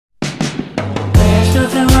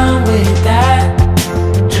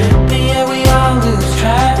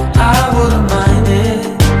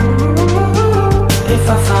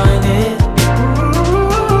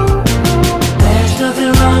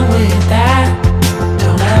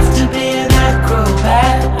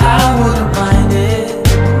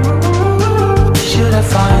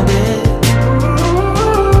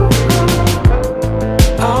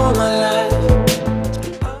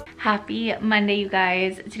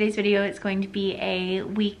guys. Today's video is going to be a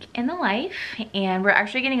week in the life, and we're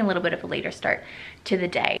actually getting a little bit of a later start to the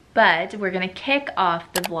day. But we're gonna kick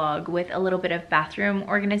off the vlog with a little bit of bathroom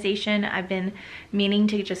organization. I've been meaning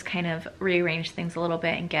to just kind of rearrange things a little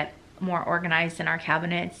bit and get more organized in our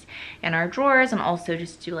cabinets and our drawers, and also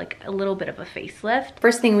just do like a little bit of a facelift.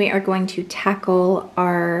 First thing we are going to tackle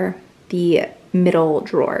are the middle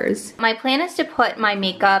drawers. My plan is to put my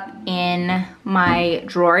makeup in my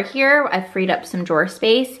drawer here. I've freed up some drawer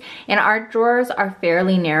space, and our drawers are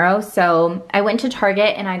fairly narrow, so I went to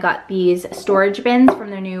Target and I got these storage bins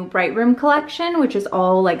from their new Bright Room collection, which is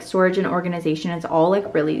all like storage and organization. It's all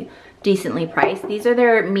like really decently priced. These are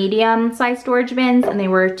their medium size storage bins, and they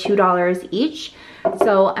were $2 each.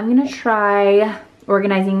 So I'm gonna try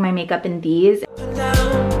organizing my makeup in these.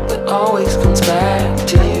 It always comes back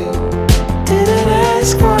to you. Didn't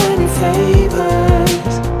ask for any favors.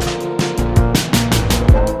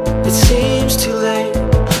 It seems too late.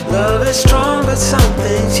 Love is strong, but some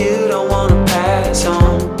things you don't want to pass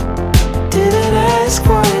on. Didn't ask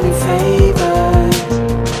for any favors.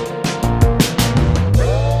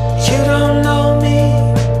 You don't know me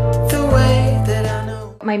the way that I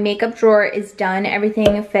know. My makeup drawer is done.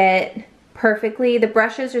 Everything fit perfectly. The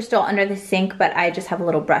brushes are still under the sink, but I just have a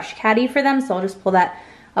little brush caddy for them, so I'll just pull that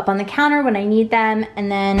up on the counter when I need them. And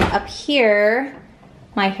then up here,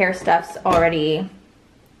 my hair stuff's already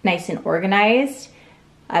nice and organized.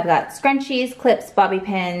 I've got scrunchies, clips, bobby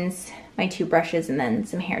pins, my 2 brushes, and then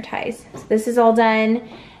some hair ties. So this is all done.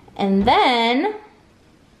 And then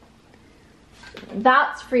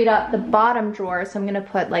that's freed up the bottom drawer, so I'm gonna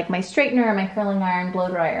put like my straightener, my curling iron, blow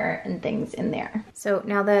dryer, and things in there. So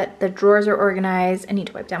now that the drawers are organized, I need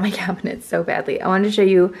to wipe down my cabinets so badly. I wanted to show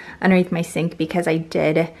you underneath my sink because I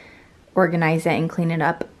did organize it and clean it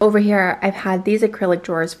up. Over here, I've had these acrylic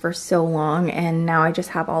drawers for so long, and now I just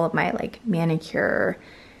have all of my like manicure,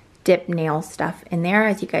 dip nail stuff in there.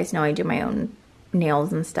 As you guys know, I do my own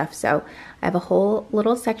nails and stuff, so I have a whole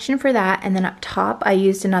little section for that. And then up top, I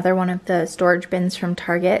used another one of the storage bins from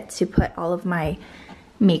Target to put all of my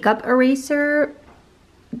makeup eraser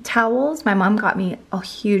towels. My mom got me a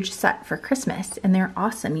huge set for Christmas, and they're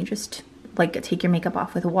awesome. You just like take your makeup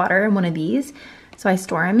off with water in one of these. So I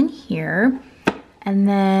store them in here. And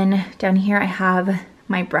then down here I have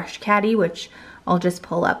my brush caddy, which I'll just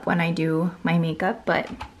pull up when I do my makeup, but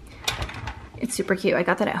it's super cute. I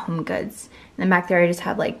got that at Home Goods. And then back there I just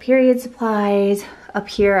have like period supplies. Up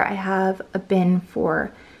here I have a bin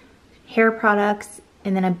for hair products,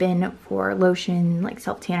 and then a bin for lotion, like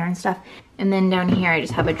self tanner and stuff. And then down here I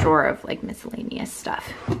just have a drawer of like miscellaneous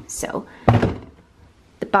stuff. So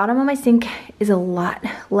the bottom of my sink is a lot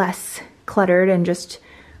less cluttered and just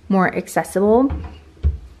more accessible.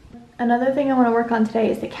 Another thing I want to work on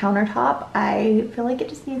today is the countertop. I feel like it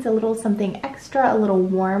just needs a little something extra, a little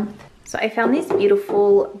warmth. So I found these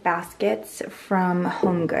beautiful baskets from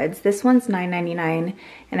Home Goods. This one's $9.99,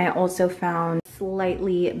 and I also found a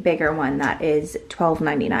slightly bigger one that is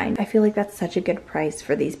 $12.99. I feel like that's such a good price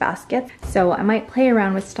for these baskets. So I might play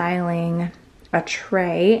around with styling a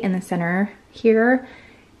tray in the center here,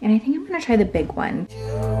 and I think I'm gonna try the big one.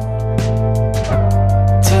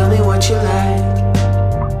 Tell me what you like.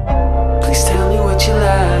 Please tell me what you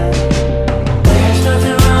like. There's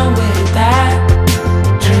nothing wrong with that.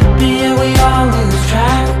 And we all lose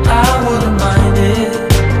track. I wouldn't mind it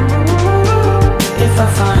if I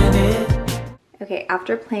find it. Okay,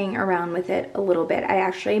 after playing around with it a little bit, I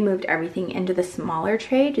actually moved everything into the smaller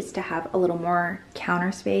tray just to have a little more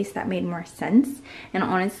counter space. That made more sense. And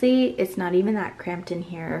honestly, it's not even that cramped in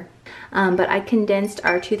here. But I condensed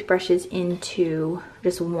our toothbrushes into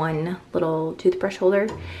just one little toothbrush holder,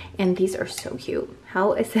 and these are so cute.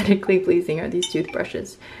 How aesthetically pleasing are these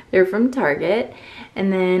toothbrushes? They're from Target.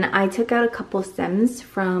 And then I took out a couple stems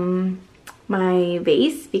from my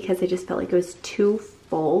vase because I just felt like it was too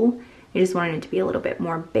full. I just wanted it to be a little bit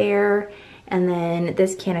more bare. And then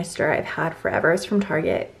this canister I've had forever. It's from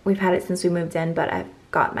Target. We've had it since we moved in, but I've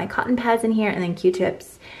got my cotton pads in here, and then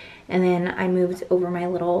Q-tips. And then I moved over my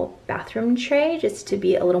little bathroom tray just to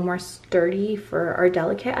be a little more sturdy for our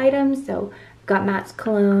delicate items. So I've got Matt's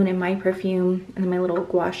cologne and my perfume, and then my little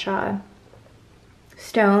gua sha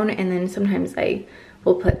stone. And then sometimes I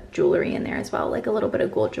will put jewelry in there as well, like a little bit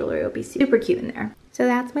of gold jewelry will be super cute in there. So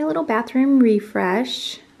that's my little bathroom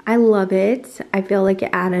refresh. I love it. I feel like it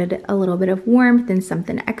added a little bit of warmth and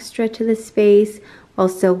something extra to the space, while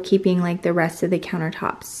still keeping like the rest of the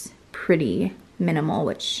countertops pretty minimal,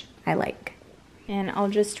 which I like. And I'll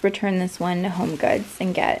just return this one to Home Goods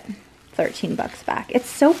and get 13 bucks back. It's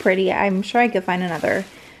so pretty. I'm sure I could find another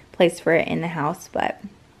place for it in the house, but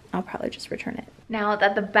I'll probably just return it. Now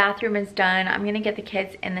that the bathroom is done, I'm gonna get the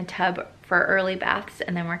kids in the tub for early baths,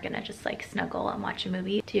 and then we're gonna just like snuggle and watch a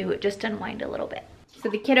movie to just unwind a little bit. So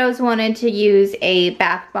the kiddos wanted to use a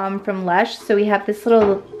bath bomb from Lush, so we have this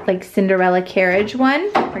little like Cinderella carriage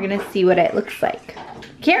one. We're gonna see what it looks like.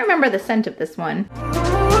 Can't remember the scent of this one. There's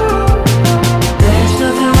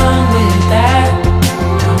nothing wrong with that.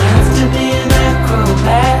 Don't have to be an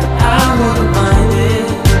acrobat. I wouldn't mind it.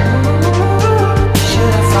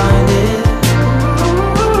 Should I find it?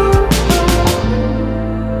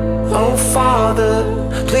 Oh Father,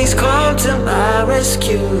 please come to my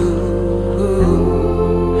rescue.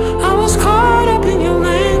 I was caught up in your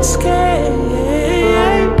landscape.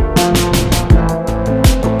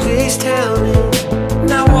 Please tell me,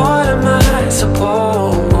 now what am I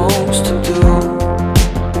supposed to do?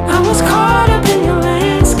 I was caught up in your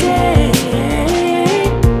landscape.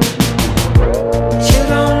 You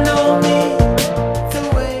don't know me the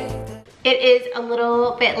way that... It is a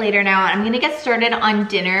little bit later now, and I'm gonna get started on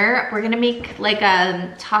dinner. We're gonna make like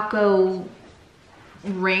a taco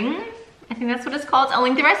ring. I think that's what it's called. I'll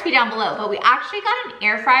link the recipe down below, but we actually got an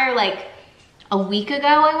air fryer like a week ago,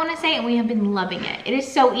 I wanna say, and we have been loving it. It is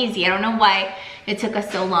so easy. I don't know why it took us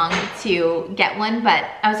so long to get one, but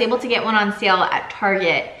I was able to get one on sale at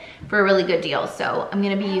Target for a really good deal, so I'm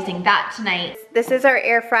gonna be using that tonight. This is our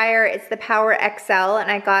air fryer. It's the Power XL, and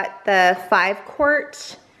I got the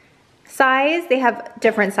 5-quart size. They have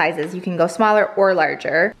different sizes. You can go smaller or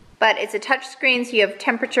larger, but it's a touch screen, so you have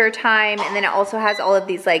temperature, time, and then it also has all of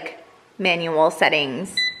these like manual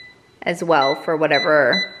settings as well for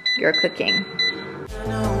whatever you're cooking.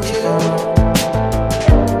 Tell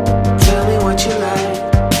me what you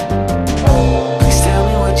like. Please tell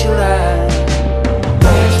me what you like.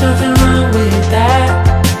 There's nothing wrong with that.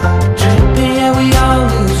 Dripping, yeah, we all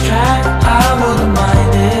lose track. I wouldn't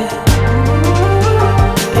mind it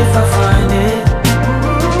if I find it.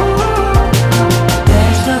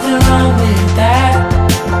 There's nothing wrong with that.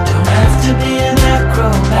 Don't have to be an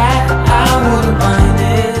acrobat. I wouldn't mind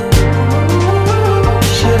it.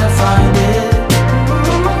 Should I find it?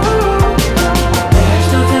 There's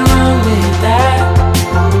nothing wrong with that.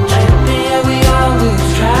 Dripping, yeah, we all lose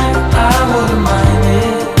track. I wouldn't mind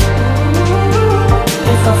it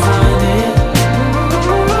if I find it.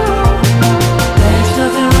 There's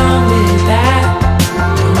nothing wrong with that.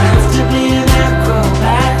 Don't have to be an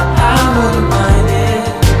acrobat. I wouldn't mind it.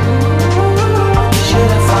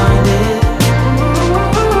 Should I find it?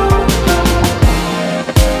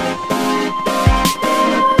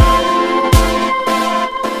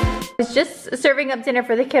 I was just serving up dinner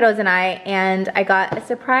for the kiddos and I got a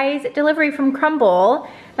surprise delivery from Crumbl.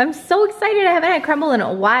 I'm so excited. I haven't had Crumbl in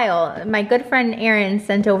a while. My good friend Erin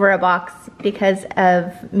sent over a box because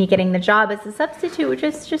of me getting the job as a substitute, which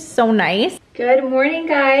is just so nice. Good morning,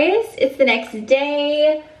 guys. It's the next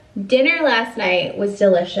day. Dinner last night was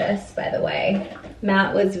delicious, by the way.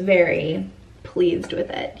 Matt was very pleased with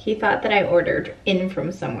it. He thought that I ordered in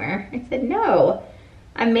from somewhere. I said, no,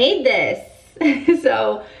 I made this.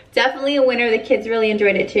 So definitely a winner. The kids really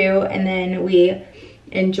enjoyed it too. And then we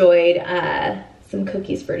enjoyed some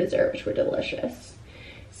cookies for dessert, which were delicious.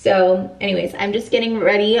 So anyways, I'm just getting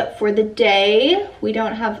ready for the day. We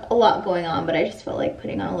don't have a lot going on, but I just felt like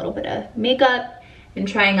putting on a little bit of makeup and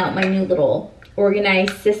trying out my new little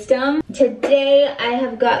organized system. Today I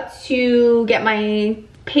have got to get my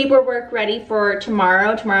paperwork ready for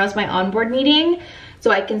tomorrow. Tomorrow's my onboard meeting, so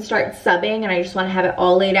I can start subbing, and I just want to have it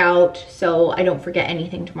all laid out so I don't forget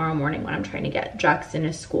anything tomorrow morning when I'm trying to get Jackson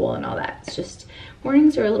to school and all that. It's just,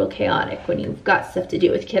 mornings are a little chaotic when you've got stuff to do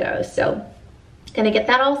with kiddos. So gonna get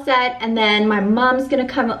that all set, and then my mom's gonna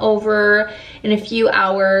come over in a few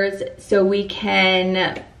hours so we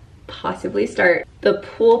can possibly start the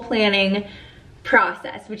pool planning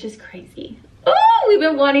process, which is crazy. Oh, we've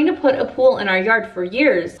been wanting to put a pool in our yard for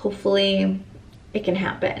years. Hopefully it can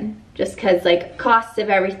happen, just because like costs of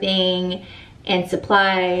everything and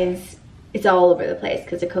supplies, it's all over the place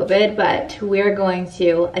because of COVID, but we're going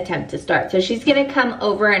to attempt to start. So she's gonna come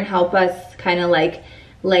over and help us kind of like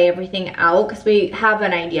lay everything out, because we have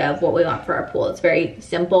an idea of what we want for our pool. It's very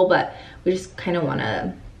simple, but we just kind of want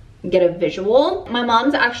to get a visual. My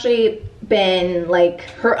mom's actually been like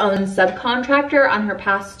her own subcontractor on her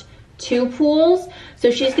past 2 pools,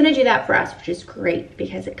 so she's gonna do that for us, which is great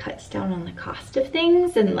because it cuts down on the cost of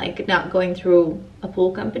things and like not going through a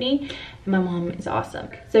pool company. And my mom is awesome.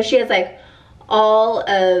 So she has like all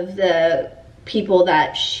of the people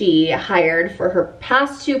that she hired for her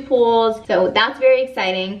past 2 pools, so that's very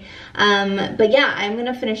exciting. But yeah, I'm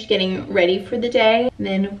gonna finish getting ready for the day and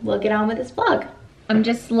then we'll get on with this vlog. I'm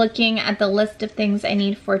just looking at the list of things I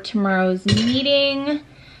need for tomorrow's meeting.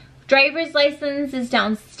 Driver's license is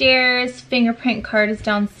downstairs. Fingerprint card is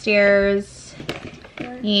downstairs.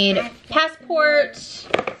 Need passport.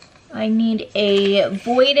 I need a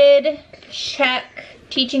voided check,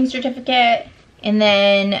 teaching certificate, and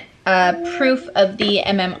then proof of the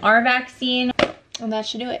MMR vaccine. And that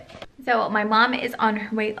should do it. So my mom is on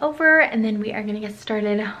her way over, and then we are gonna get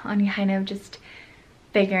started on kind of just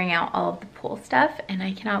figuring out all of the pool stuff. And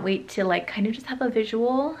I cannot wait to like kind of just have a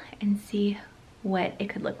visual and see what it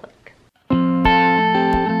could look like.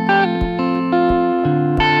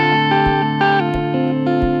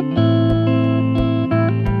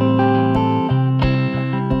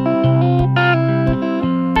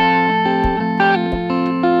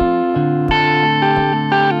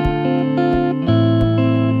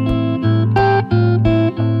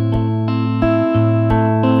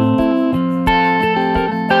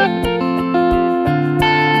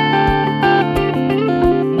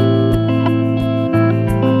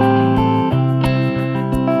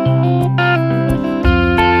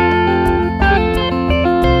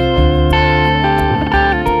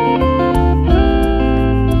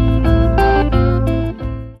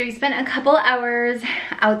 Couple hours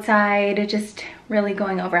outside just really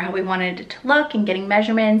going over how we wanted it to look and getting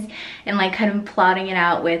measurements and like kind of plotting it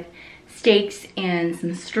out with stakes and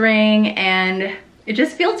some string, and it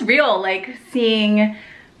just feels real, like seeing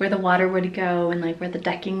where the water would go and like where the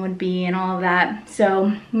decking would be and all of that.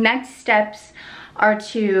 So next steps are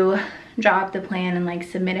to draw up the plan and like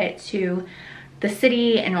submit it to the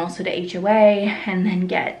city and also to HOA, and then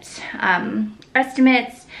get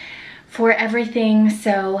estimates for everything.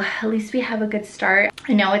 So at least we have a good start.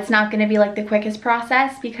 I know it's not going to be like the quickest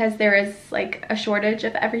process because there is like a shortage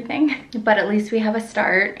of everything, but at least we have a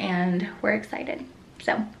start and we're excited.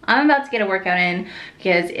 So I'm about to get a workout in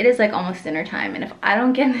because it is like almost dinner time, and if I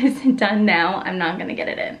don't get this done now, I'm not going to get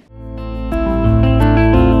it in.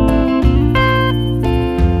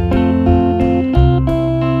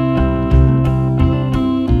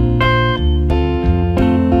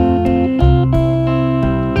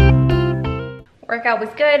 Workout was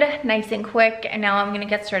good, nice and quick, and now I'm gonna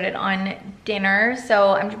get started on dinner.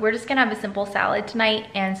 So we're just gonna have a simple salad tonight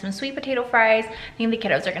and some sweet potato fries. I think the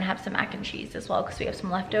kiddos are gonna have some mac and cheese as well because we have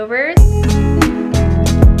some leftovers.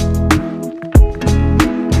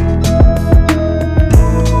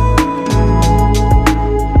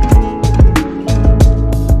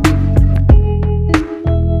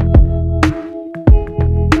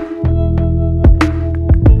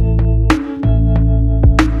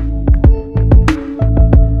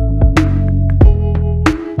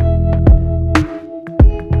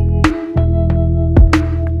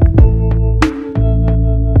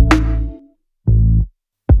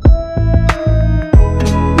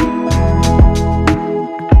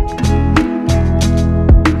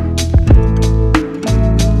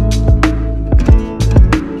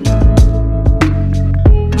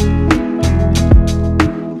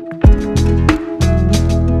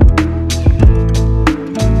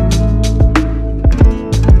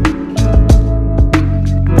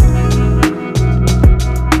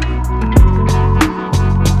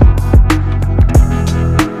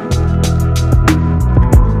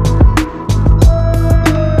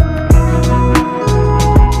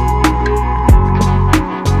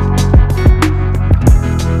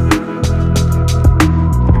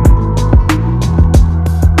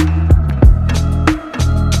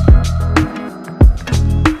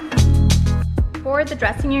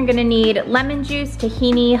 Dressing, you're gonna need lemon juice,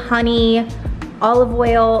 tahini, honey, olive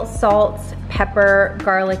oil, salt, pepper,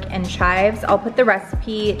 garlic, and chives. I'll put the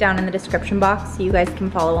recipe down in the description box so you guys can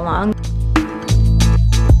follow along.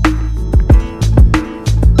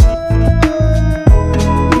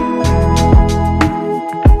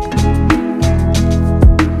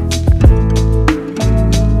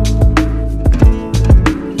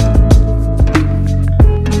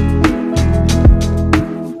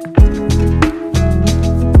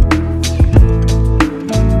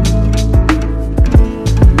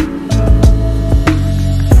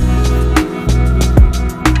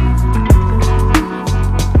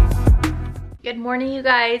 Morning, you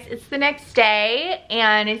guys. It's the next day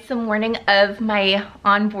and it's the morning of my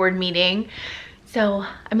onboard meeting. So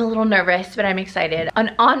I'm a little nervous, but I'm excited.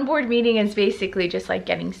 An onboard meeting is basically just like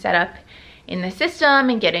getting set up in the system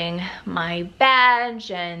and getting my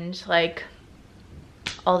badge and like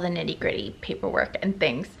all the nitty-gritty paperwork and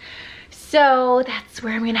things. So that's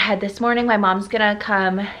where I'm gonna head this morning. My mom's gonna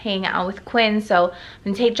come hang out with Quinn, so I'm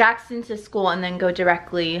gonna take Jackson to school and then go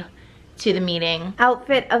directly to the meeting.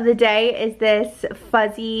 Outfit of the day is this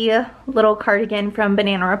fuzzy little cardigan from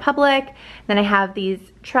Banana Republic. Then I have these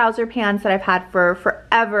trouser pants that I've had for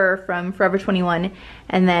forever from Forever 21.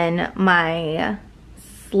 And then my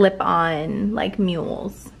slip-on like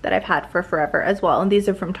mules that I've had for forever as well. And these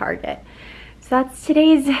are from Target. So that's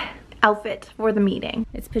today's outfit for the meeting.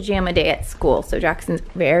 It's pajama day at school, so Jackson's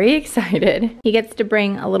very excited. He gets to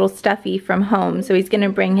bring a little stuffy from home, so he's gonna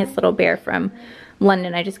bring his little bear from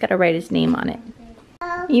London. I just gotta write his name on it.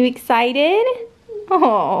 You excited?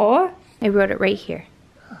 Oh, I wrote it right here.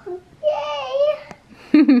 Yay!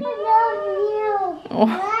 I love you.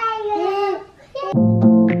 Oh.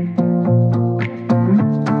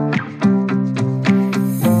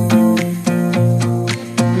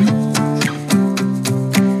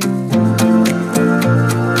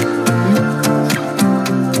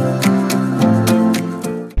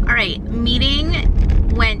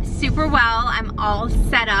 All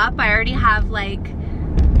set up. I already have like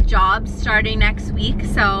jobs starting next week,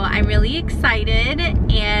 so I'm really excited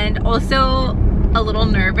and also a little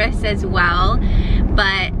nervous as well,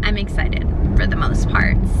 but I'm excited for the most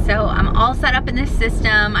part. So I'm all set up in this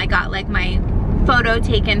system. I got like my photo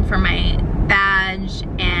taken for my badge,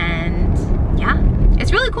 and yeah,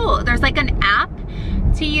 it's really cool. There's like an app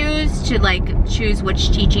to use to like choose which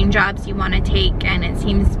teaching jobs you want to take, and it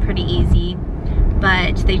seems pretty easy.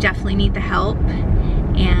 But they definitely need the help,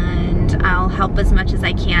 and I'll help as much as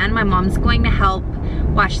I can. My mom's going to help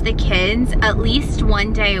watch the kids at least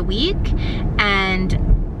one day a week,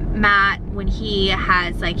 and Matt, when he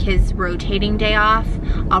has like his rotating day off,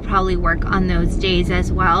 I'll probably work on those days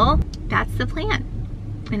as well. That's the plan,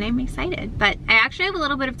 and I'm excited. But I actually have a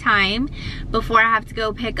little bit of time before I have to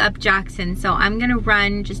go pick up Jackson, so I'm gonna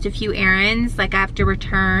run just a few errands. Like I have to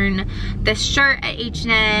return this shirt at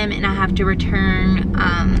H&M, and I have to return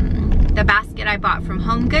the basket I bought from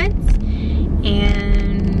Home Goods,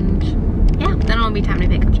 and yeah, then it'll be time to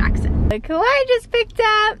pick up Jackson. Look who I just picked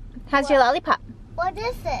up. How's your lollipop? What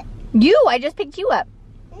is it? I just picked you up.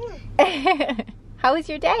 How was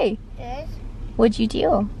your day? Good. What'd you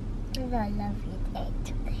do? It was a lovely day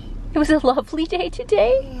today. It was a lovely day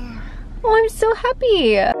today? Yeah. Oh, I'm so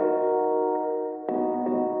happy.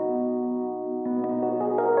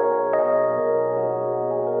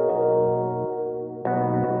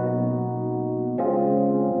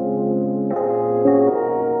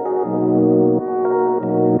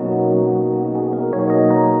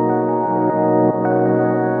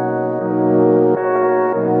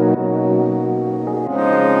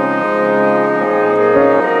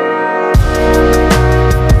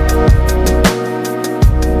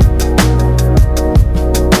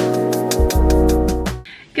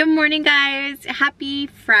 Happy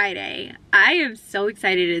Friday. I am so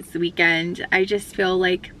excited it's the weekend. I just feel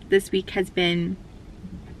like this week has been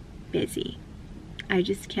busy. I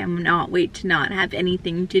just cannot wait to not have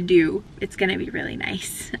anything to do. It's gonna be really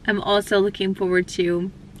nice. I'm also looking forward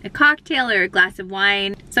to a cocktail or a glass of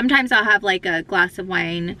wine. Sometimes I'll have like a glass of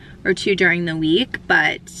wine or two during the week,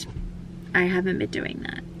 but I haven't been doing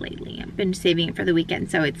that lately. I've been saving it for the weekend,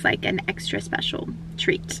 so it's like an extra special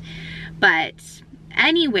treat. But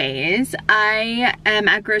anyways, I am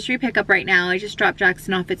at grocery pickup right now. I just dropped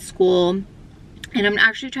Jackson off at school, and I'm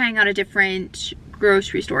actually trying out a different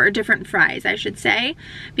grocery store, or different Fry's I should say,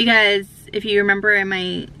 because if you remember in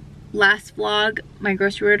my last vlog, my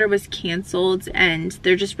grocery order was canceled and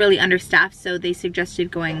they're just really understaffed, so they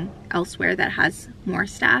suggested going elsewhere that has more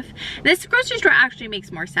staff. This grocery store actually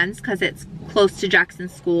makes more sense because it's close to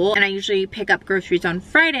Jackson's school, and I usually pick up groceries on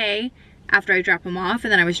Friday after I drop them off,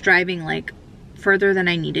 and then I was driving like further than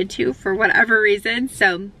I needed to for whatever reason,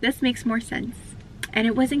 so this makes more sense. And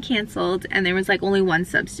it wasn't canceled, and there was like only one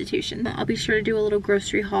substitution. I'll be sure to do a little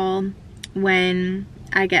grocery haul when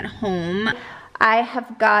I get home. I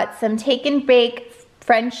have got some take and bake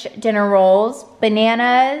French dinner rolls,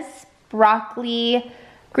 bananas, broccoli,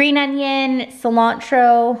 green onion,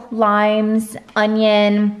 cilantro, limes,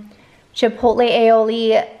 onion, chipotle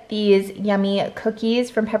aioli, these yummy cookies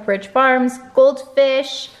from Pepperidge Farms,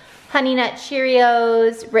 goldfish, Honey Nut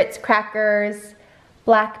Cheerios, Ritz crackers,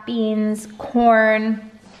 black beans, corn,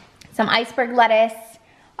 some iceberg lettuce,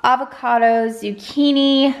 avocados,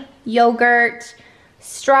 zucchini, yogurt,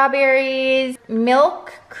 strawberries,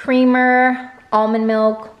 milk, creamer, almond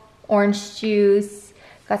milk, orange juice,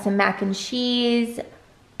 got some mac and cheese,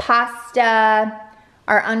 pasta,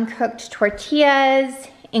 our uncooked tortillas,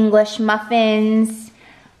 English muffins.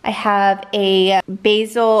 I have a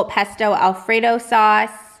basil pesto Alfredo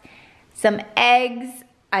sauce, some eggs,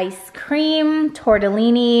 ice cream,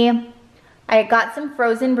 tortellini. I got some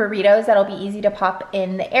frozen burritos that'll be easy to pop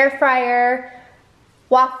in the air fryer,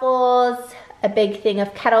 waffles, a big thing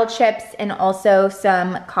of kettle chips, and also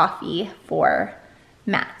some coffee for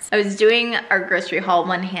Matt. I was doing our grocery haul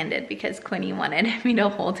one-handed because Quinny wanted me to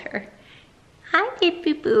hold her. Hi,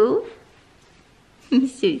 baby boo.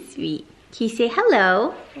 So sweet. Can you say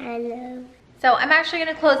hello? Hello. So I'm actually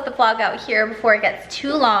gonna close the vlog out here before it gets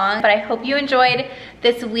too long, but I hope you enjoyed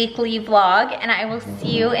this weekly vlog, and I will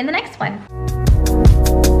see you in the next one.